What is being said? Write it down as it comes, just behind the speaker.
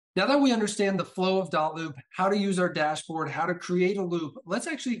Now that we understand the flow of Dotloop, how to use our dashboard, how to create a loop, let's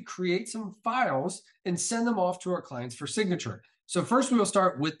actually create some files and send them off to our clients for signature. So first we will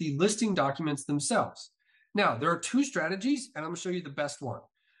start with the listing documents themselves. Now there are two strategies and I'm going to show you the best one.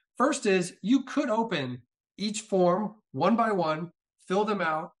 First is you could open each form one by one, fill them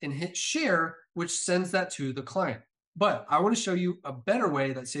out and hit share, which sends that to the client. But I want to show you a better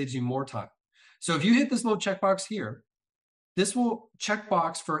way that saves you more time. So if you hit this little checkbox here, this will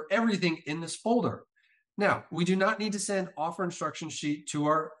checkbox for everything in this folder. Now, we do not need to send offer instruction sheet to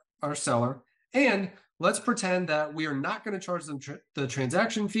our seller. And let's pretend that we are not going to charge them the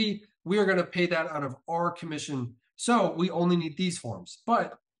transaction fee. We are going to pay that out of our commission. So we only need these forms.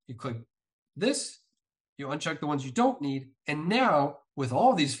 But you click this, you uncheck the ones you don't need. And now with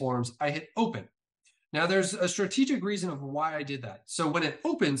all these forms, I hit open. Now there's a strategic reason of why I did that. So when it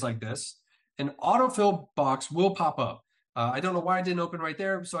opens like this, an autofill box will pop up. I don't know why I didn't open right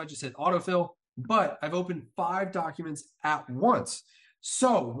there, so I just hit autofill, but I've opened 5 documents at once.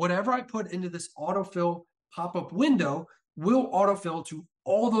 So whatever I put into this autofill pop-up window will autofill to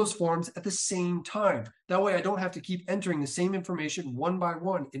all those forms at the same time. That way I don't have to keep entering the same information one by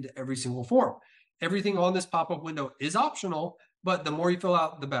one into every single form. Everything on this pop-up window is optional, but the more you fill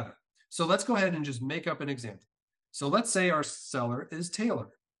out, the better. So let's go ahead and just make up an example. So let's say our seller is Taylor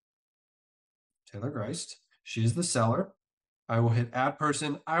Greist. She's the seller. I will hit add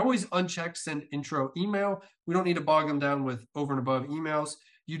person. I always uncheck send intro email. We don't need to bog them down with over and above emails.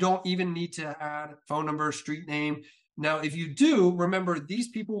 You don't even need to add phone number, street name. Now, if you do, remember these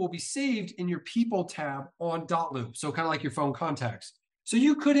people will be saved in your people tab on Dotloop. So kind of like your phone contacts. So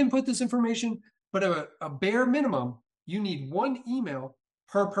you could input this information, but a bare minimum, you need 1 email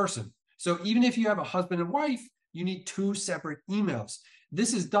per person. So even if you have a husband and wife, you need 2 separate emails.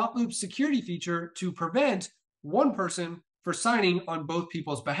 This is Dotloop's security feature to prevent one person for signing on both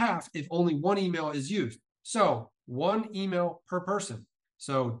people's behalf if only 1 email is used. So 1 email per person.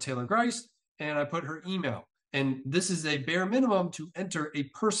 So Taylor Grice, and I put her email. And this is a bare minimum to enter a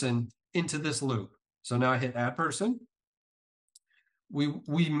person into this loop. So now I hit add person.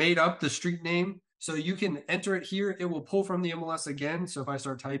 We made up the street name. So you can enter it here. It will pull from the MLS again. So if I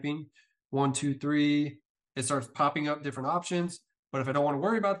start typing 1, 2, 3, it starts popping up different options. But if I don't want to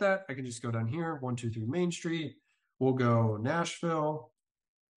worry about that, I can just go down here, 1, 2, 3 Main Street. We'll go Nashville,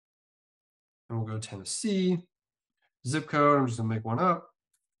 and we'll go Tennessee. Zip code, I'm just gonna make one up.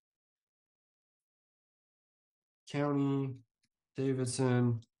 County,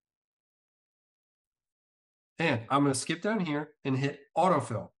 Davidson. And I'm gonna skip down here and hit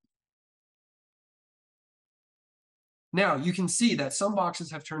autofill. Now you can see that some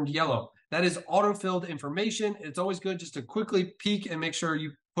boxes have turned yellow. That is autofilled information. It's always good just to quickly peek and make sure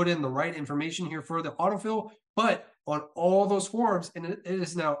you put in the right information here for the autofill, but on all those forms, and it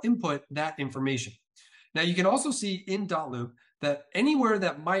is now input that information. Now you can also see in Dotloop that anywhere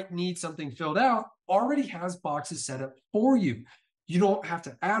that might need something filled out already has boxes set up for you. You don't have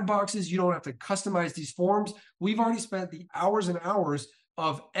to add boxes. You don't have to customize these forms. We've already spent the hours and hours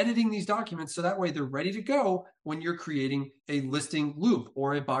of editing these documents so that way they're ready to go when you're creating a listing loop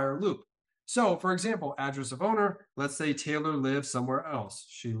or a buyer loop. So for example, address of owner, let's say Taylor lives somewhere else.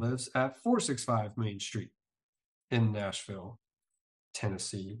 She lives at 465 Main Street in Nashville,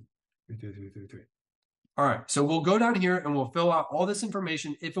 Tennessee. 33333. All right, so we'll go down here and we'll fill out all this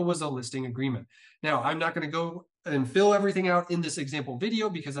information if it was a listing agreement. Now, I'm not going to go and fill everything out in this example video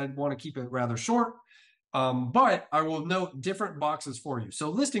because I want to keep it rather short, but I will note different boxes for you. So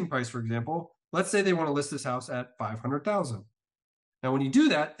listing price, for example, let's say they want to list this house at $500,000. Now, when you do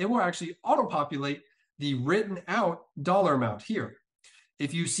that, it will actually auto-populate the written out dollar amount here.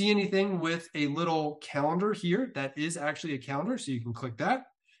 If you see anything with a little calendar here, that is actually a calendar, so you can click that,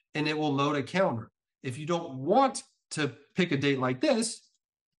 and it will load a calendar. If you don't want to pick a date like this,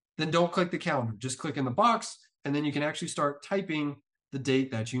 then don't click the calendar. Just click in the box, and then you can actually start typing the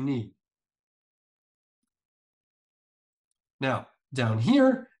date that you need. Now, down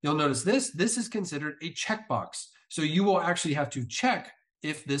here, you'll notice this is considered a checkbox. So you will actually have to check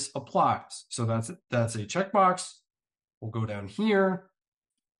if this applies. So that's a checkbox. We'll go down here.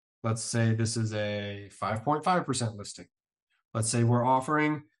 Let's say this is a 5.5% listing. Let's say we're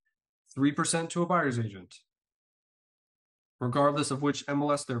offering 3% to a buyer's agent, regardless of which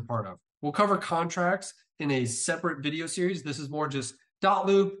MLS they're part of. We'll cover contracts in a separate video series. This is more just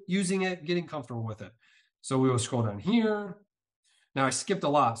Dotloop, using it, getting comfortable with it. So we will scroll down here. Now I skipped a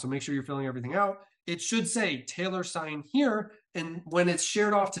lot, so make sure you're filling everything out. It should say Taylor sign here, and when it's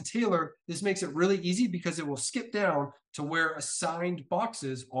shared off to Taylor, this makes it really easy because it will skip down to where assigned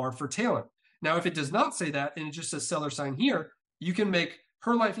boxes are for Taylor. Now, if it does not say that and it just says seller sign here, you can make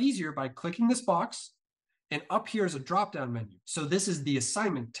her life easier by clicking this box, and up here is a drop-down menu. So this is the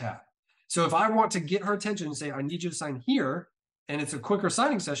assignment tab. So if I want to get her attention and say, I need you to sign here, and it's a quicker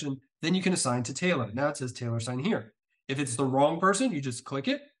signing session, then you can assign to Taylor. Now it says Taylor sign here. If it's the wrong person, you just click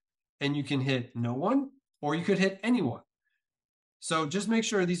it, and you can hit no one, or you could hit anyone. So just make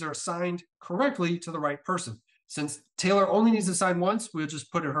sure these are assigned correctly to the right person. Since Taylor only needs to sign once, we'll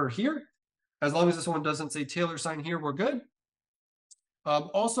just put her here. As long as this one doesn't say Taylor sign here, we're good.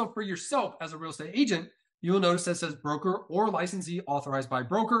 Also for yourself as a real estate agent, you will notice that says broker or licensee authorized by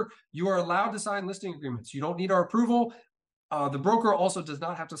broker. You are allowed to sign listing agreements. You don't need our approval. The broker also does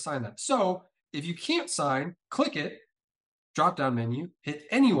not have to sign that. So if you can't sign, click it, drop-down menu, hit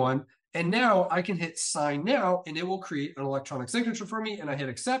anyone, and now I can hit sign now, and it will create an electronic signature for me, and I hit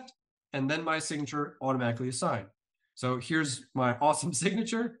accept, and then my signature automatically is signed. So here's my awesome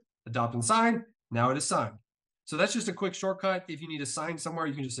signature, adopt and sign. Now it is signed. So that's just a quick shortcut. If you need to sign somewhere,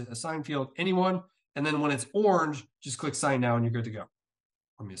 you can just hit assign field, anyone, and then when it's orange, just click sign now, and you're good to go.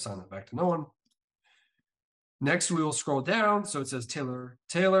 Let me assign that back to no one. Next, we will scroll down. So it says Taylor,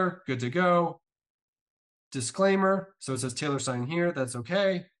 good to go. Disclaimer. So it says Taylor sign here. That's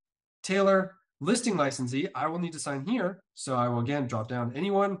okay. Taylor, listing licensee, I will need to sign here. So I will again drop down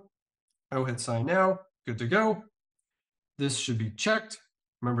anyone. I will hit sign now. Good to go. This should be checked.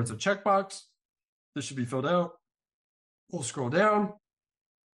 Remember, it's a checkbox. This should be filled out. We'll scroll down.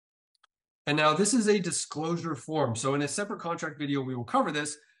 And now this is a disclosure form. So in a separate contract video, we will cover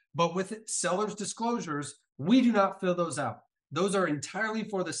this, but with seller's disclosures, we do not fill those out. Those are entirely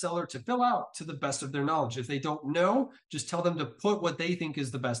for the seller to fill out to the best of their knowledge. If they don't know, just tell them to put what they think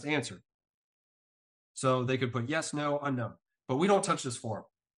is the best answer. So they could put yes, no, unknown, but we don't touch this form.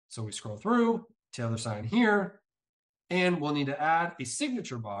 So we scroll through, Taylor sign here, and we'll need to add a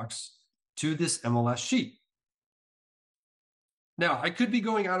signature box to this MLS sheet. Now, I could be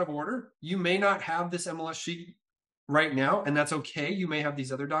going out of order. You may not have this MLS sheet right now, and that's okay. You may have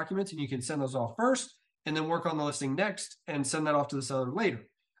these other documents, and you can send those off first, and then work on the listing next and send that off to the seller later.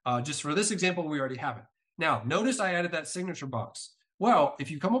 Just for this example, we already have it. Now, notice I added that signature box. Well,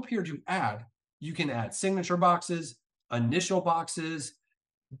 if you come up here to add, you can add signature boxes, initial boxes,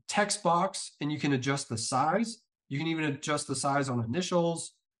 text box, and you can adjust the size. You can even adjust the size on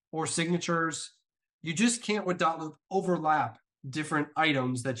initials or signatures. You just can't with Dotloop overlap different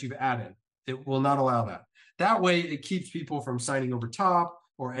items that you've added. It will not allow that. That way, it keeps people from signing over top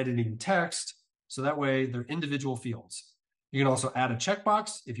or editing text. So that way, they're individual fields. You can also add a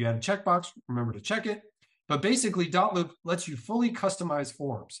checkbox. If you add a checkbox, remember to check it. But basically, Dotloop lets you fully customize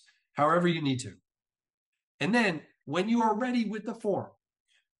forms however you need to. And then when you are ready with the form,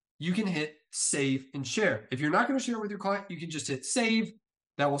 you can hit save and share. If you're not going to share it with your client, you can just hit save.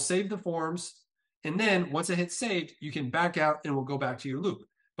 That will save the forms. And then once it hits saved, you can back out and it will go back to your loop.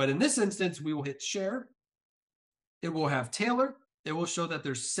 But in this instance, we will hit share. It will have Taylor. It will show that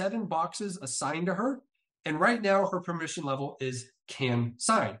there's 7 boxes assigned to her. And right now, her permission level is can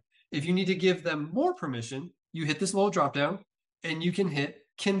sign. If you need to give them more permission, you hit this little drop down and you can hit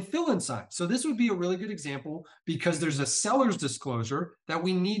can fill and sign. So this would be a really good example because there's a seller's disclosure that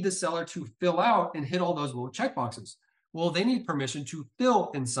we need the seller to fill out and hit all those little checkboxes. Well, they need permission to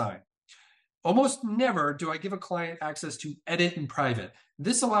fill and sign. Almost never do I give a client access to edit in private.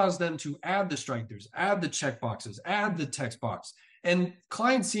 This allows them to add the strikers, add the checkboxes, add the text box. And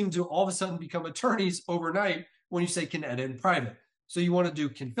clients seem to all of a sudden become attorneys overnight when you say can edit in private. So you want to do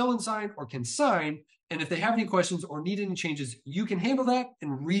can fill and sign or can sign. And if they have any questions or need any changes, you can handle that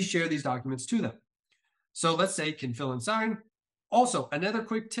and reshare these documents to them. So let's say can fill and sign. Also, another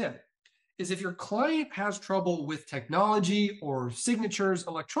quick tip is if your client has trouble with technology or signatures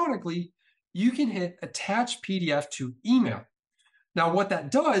electronically, you can hit attach PDF to email. Now, what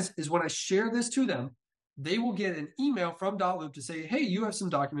that does is when I share this to them, they will get an email from Dotloop to say, hey, you have some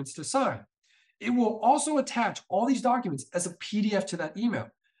documents to sign. It will also attach all these documents as a PDF to that email.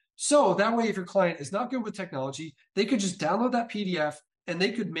 So that way, if your client is not good with technology, they could just download that PDF and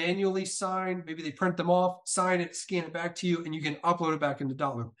they could manually sign. Maybe they print them off, sign it, scan it back to you, and you can upload it back into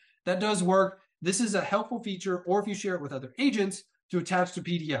Dotloop. That does work. This is a helpful feature, or if you share it with other agents, to attach to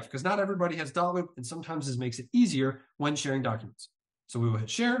PDF, because not everybody has Dotloop, and sometimes this makes it easier when sharing documents. So we will hit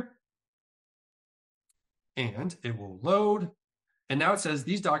share, and it will load. And now it says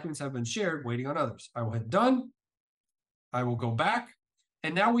these documents have been shared, waiting on others. I will hit done. I will go back,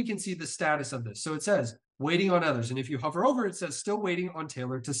 and now we can see the status of this. So it says waiting on others. And if you hover over, it says still waiting on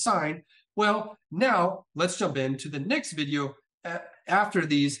Taylor to sign. Well, now let's jump into the next video after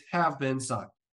these have been signed.